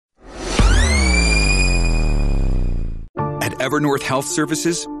Evernorth Health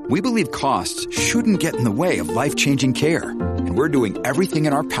Services, we believe costs shouldn't get in the way of life-changing care, and we're doing everything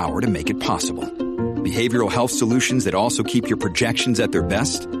in our power to make it possible. Behavioral health solutions that also keep your projections at their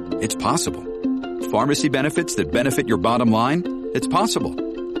best? It's possible. Pharmacy benefits that benefit your bottom line? It's possible.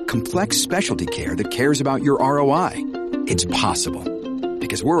 Complex specialty care that cares about your ROI? It's possible.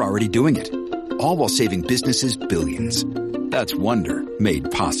 Because we're already doing it. All while saving businesses billions. That's Wonder made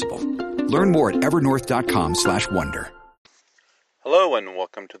possible. Learn more at evernorth.com/wonder. Hello and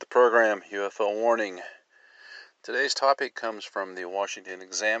welcome to the program UFO Warning. Today's topic comes from the Washington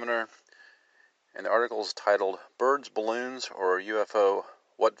Examiner, and the article is titled Birds, Balloons, or UFO,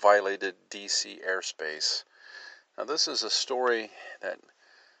 What Violated D.C. Airspace? Now this is a story that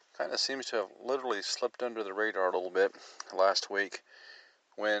kind of seems to have literally slipped under the radar a little bit last week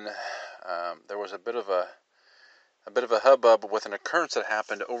when there was a bit of a hubbub with an occurrence that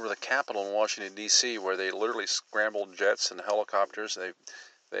happened over the Capitol in Washington, D.C., where they literally scrambled jets and helicopters. They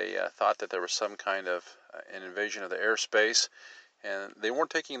thought that there was some kind of an invasion of the airspace, and they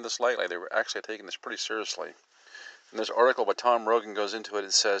weren't taking this lightly. They were actually taking this pretty seriously. And this article by Tom Rogan goes into it.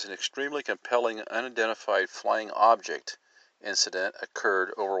 It says, an extremely compelling unidentified flying object incident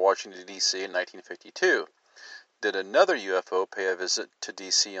occurred over Washington, D.C. in 1952. Did another UFO pay a visit to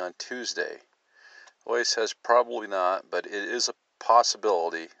D.C. on Tuesday? Well, he says probably not, but it is a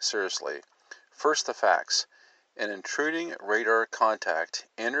possibility, seriously. First, the facts. An intruding radar contact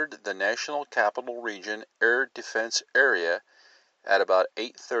entered the National Capital Region Air Defense Area at about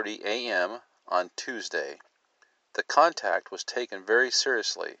 8:30 a.m. on Tuesday. The contact was taken very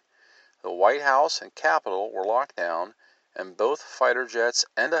seriously. The White House and Capitol were locked down, and both fighter jets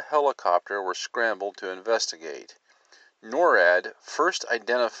and a helicopter were scrambled to investigate. NORAD first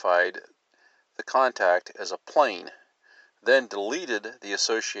identified the contact as a plane, then deleted the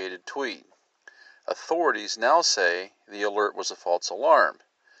associated tweet. Authorities now say the alert was a false alarm.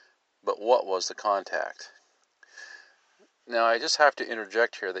 But what was the contact? Now, I just have to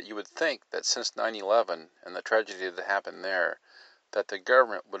interject here that you would think that since 9/11 and the tragedy that happened there, that the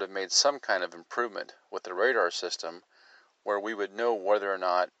government would have made some kind of improvement with the radar system where we would know whether or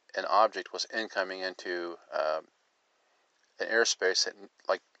not an object was incoming into an airspace that,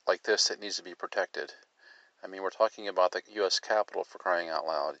 like this that needs to be protected. I mean, we're talking about the U.S. Capitol, for crying out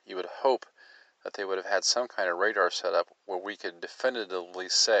loud. You would hope that they would have had some kind of radar set up where we could definitively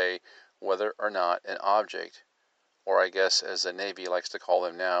say whether or not an object, or I guess as the Navy likes to call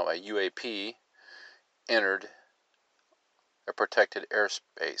them now, a UAP, entered a protected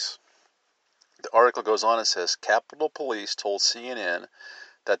airspace. The article goes on and says, Capitol Police told CNN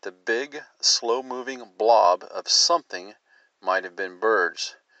that the big, slow-moving blob of something might have been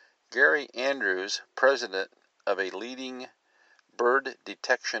birds. Gary Andrews, president of a leading bird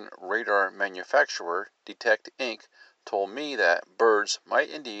detection radar manufacturer, Detect Inc., told me that birds might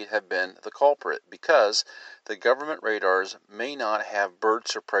indeed have been the culprit because the government radars may not have bird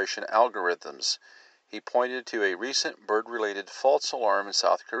suppression algorithms. He pointed to a recent bird-related false alarm in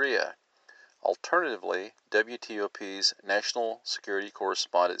South Korea. Alternatively, WTOP's national security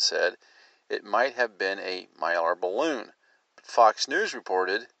correspondent said it might have been a Mylar balloon. But Fox News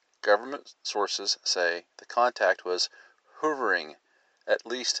reported government sources say the contact was hovering, at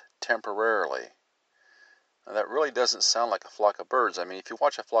least temporarily. Now, that really doesn't sound like a flock of birds. I mean, if you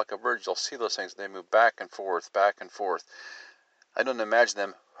watch a flock of birds, you'll see those things. They move back and forth, back and forth. I don't imagine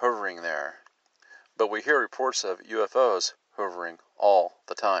them hovering there. But we hear reports of UFOs hovering all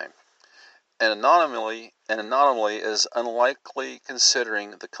the time. An anomaly is unlikely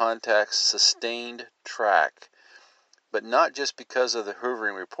considering the contact's sustained track, but not just because of the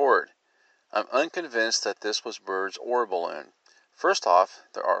hovering report. I'm unconvinced that this was birds or a balloon. First off,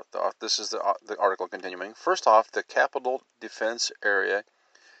 this is the article continuing. First off, the Capitol Defense Area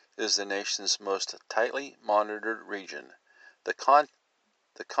is the nation's most tightly monitored region. The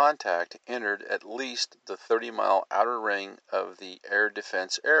contact entered at least the 30-mile outer ring of the air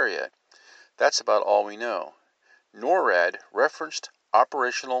defense area. That's about all we know. NORAD referenced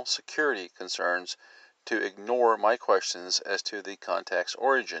operational security concerns to ignore my questions as to the contact's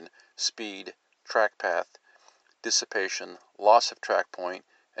origin, speed, track path, dissipation, loss of track point,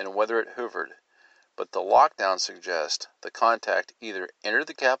 and whether it hovered. But the lockdown suggests the contact either entered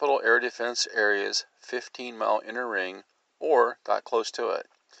the Capitol Air Defense Area's 15-mile inner ring or got close to it.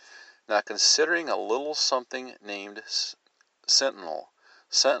 Now, considering a little something named Sentinel.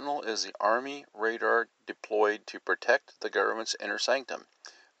 Sentinel is the Army radar deployed to protect the government's inner sanctum,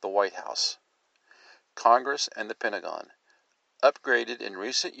 the White House, Congress, and the Pentagon. Upgraded in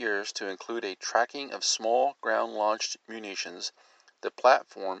recent years to include a tracking of small ground-launched munitions, the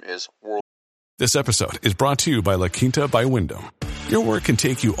platform is world. This episode is brought to you by La Quinta by Wyndham. Your work can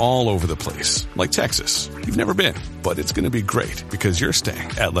take you all over the place, like Texas. You've never been, but it's going to be great because you're staying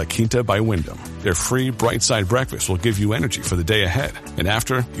at La Quinta by Wyndham. Their free Bright Side breakfast will give you energy for the day ahead. And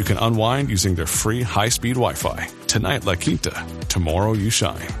after, you can unwind using their free high-speed Wi-Fi. Tonight, La Quinta. Tomorrow, you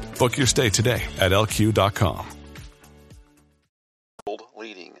shine. Book your stay today at lq.com.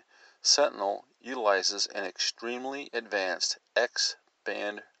 Leading. Sentinel utilizes an extremely advanced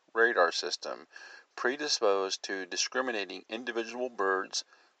X-band radar system predisposed to discriminating individual birds,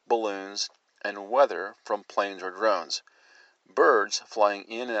 balloons, and weather from planes or drones. Birds flying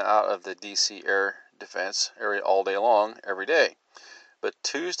in and out of the D.C. air defense area all day long, every day. But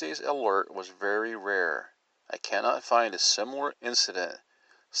Tuesday's alert was very rare. I cannot find a similar incident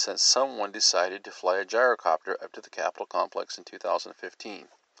since someone decided to fly a gyrocopter up to the Capitol complex in 2015.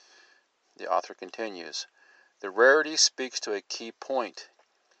 The author continues, the rarity speaks to a key point.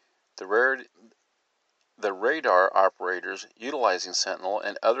 The radar operators utilizing Sentinel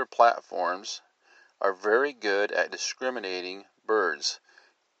and other platforms are very good at discriminating birds.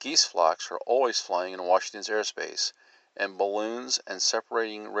 Geese flocks are always flying in Washington's airspace, and balloons and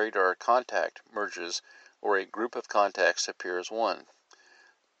separating radar contact merges where a group of contacts appear as one.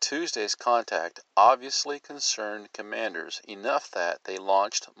 Tuesday's contact obviously concerned commanders enough that they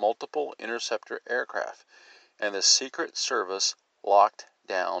launched multiple interceptor aircraft, and the Secret Service locked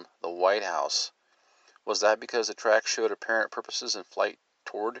down the White House. Was that because the track showed apparent purposes in flight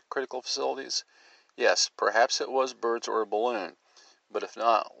toward critical facilities? Yes, perhaps it was birds or a balloon, but if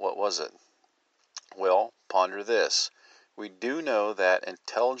not, what was it? Well, ponder this. We do know that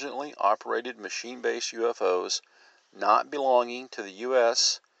intelligently operated machine-based UFOs not belonging to the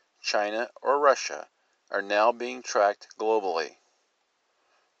U.S., China, or Russia are now being tracked globally.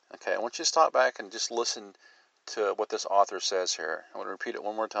 Okay, I want you to stop back and just listen to what this author says here. I want to repeat it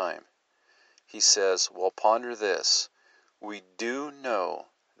one more time. He says, well, ponder this. We do know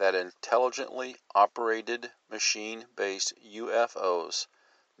that intelligently operated machine-based UFOs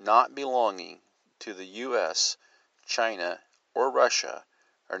not belonging to the U.S., China, or Russia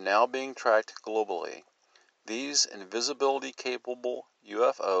are now being tracked globally. These invisibility-capable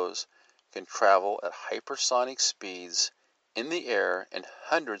UFOs can travel at hypersonic speeds in the air and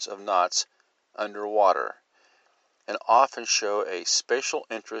hundreds of knots underwater, and often show a spatial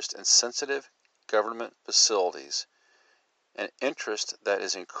interest in sensitive government facilities, an interest that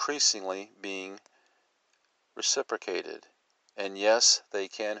is increasingly being reciprocated. And yes, they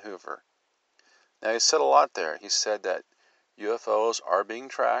can hover. Now, he said a lot there. He said that UFOs are being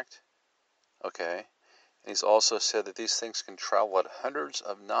tracked, okay? And he's also said that these things can travel at hundreds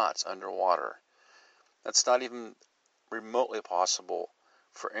of knots underwater. That's not even remotely possible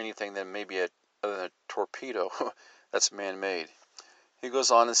for anything that may be other than a torpedo that's man-made. He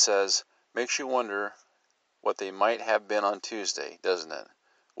goes on and says, makes you wonder what they might have been on Tuesday, doesn't it?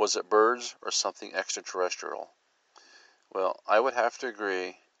 Was it birds or something extraterrestrial? Well, I would have to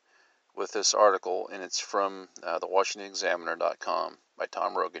agree with this article, and it's from the WashingtonExaminer.com by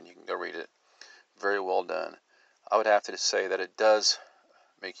Tom Rogan. You can go read it. Very well done. I would have to say that it does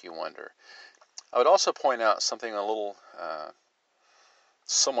make you wonder. I would also point out something a little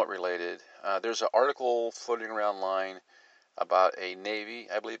somewhat related. There's an article floating around online about a Navy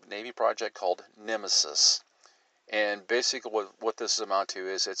project called Nemesis. And basically what this amounts to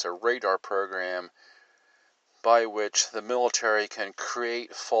is it's a radar program by which the military can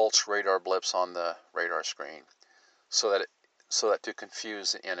create false radar blips on the radar screen so that to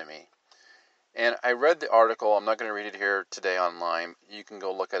confuse the enemy. And I read the article. I'm not going to read it here today online. You can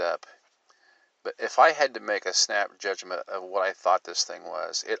go look it up. But if I had to make a snap judgment of what I thought this thing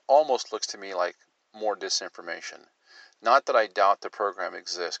was, it almost looks to me like more disinformation. Not that I doubt the program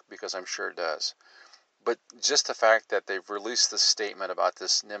exists, because I'm sure it does. But just the fact that they've released this statement about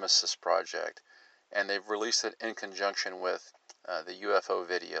this Nemesis project, and they've released it in conjunction with the UFO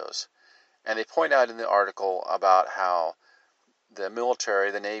videos. And they point out in the article about how the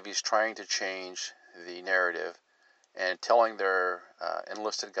military, the Navy, is trying to change the narrative and telling their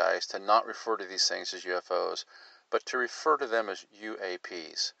enlisted guys to not refer to these things as UFOs, but to refer to them as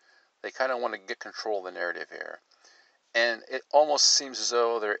UAPs. They kind of want to get control of the narrative here. And it almost seems as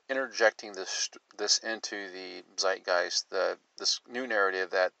though they're interjecting this into the zeitgeist, this new narrative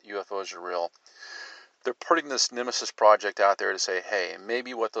that UFOs are real. They're putting this Nemesis project out there to say, hey,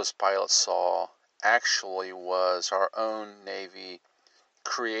 maybe what those pilots saw actually was our own Navy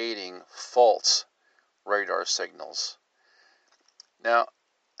creating false radar signals. Now,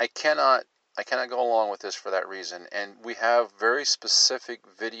 I cannot go along with this for that reason, and we have very specific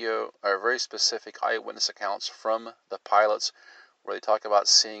eyewitness accounts from the pilots where they talk about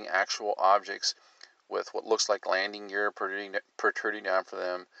seeing actual objects with what looks like landing gear protruding down from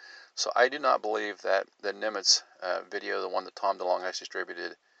them. So I do not believe that the Nimitz video, the one that Tom DeLonge has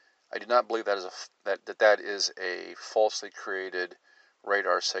distributed, I do not believe that is a falsely created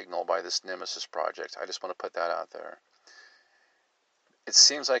radar signal by this Nemesis project. I just want to put that out there. It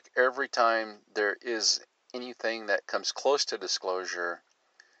seems like every time there is anything that comes close to disclosure,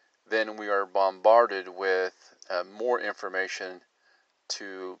 then we are bombarded with more information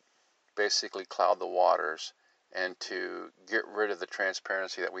to basically cloud the waters and to get rid of the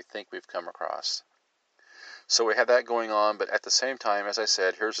transparency that we think we've come across. So we have that going on, but at the same time, as I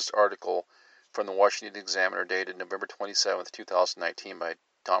said, here's this article from the Washington Examiner dated November 27th, 2019 by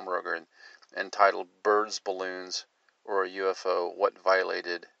Tom Roger, entitled Birds, Balloons, or a UFO, What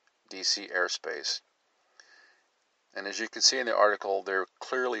Violated DC Airspace. And as you can see in the article, there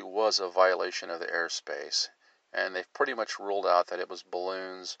clearly was a violation of the airspace, and they've pretty much ruled out that it was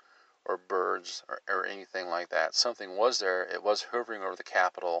balloons or birds or anything like that. Something was there. It was hovering over the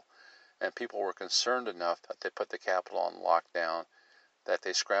Capitol, and people were concerned enough that they put the Capitol on lockdown that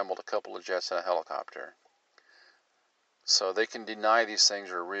they scrambled a couple of jets and a helicopter. So they can deny these things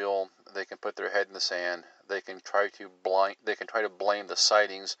are real. They can put their head in the sand. They can try to blame the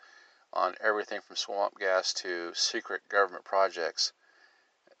sightings on everything from swamp gas to secret government projects.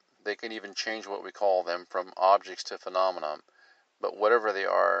 They can even change what we call them from objects to phenomenon. But whatever they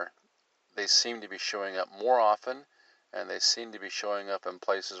are, they seem to be showing up more often, and they seem to be showing up in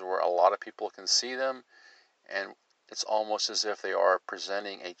places where a lot of people can see them, and it's almost as if they are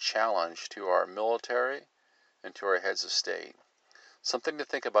presenting a challenge to our military and to our heads of state. Something to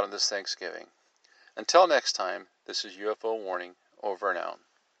think about on this Thanksgiving. Until next time, this is UFO Warning, over and out.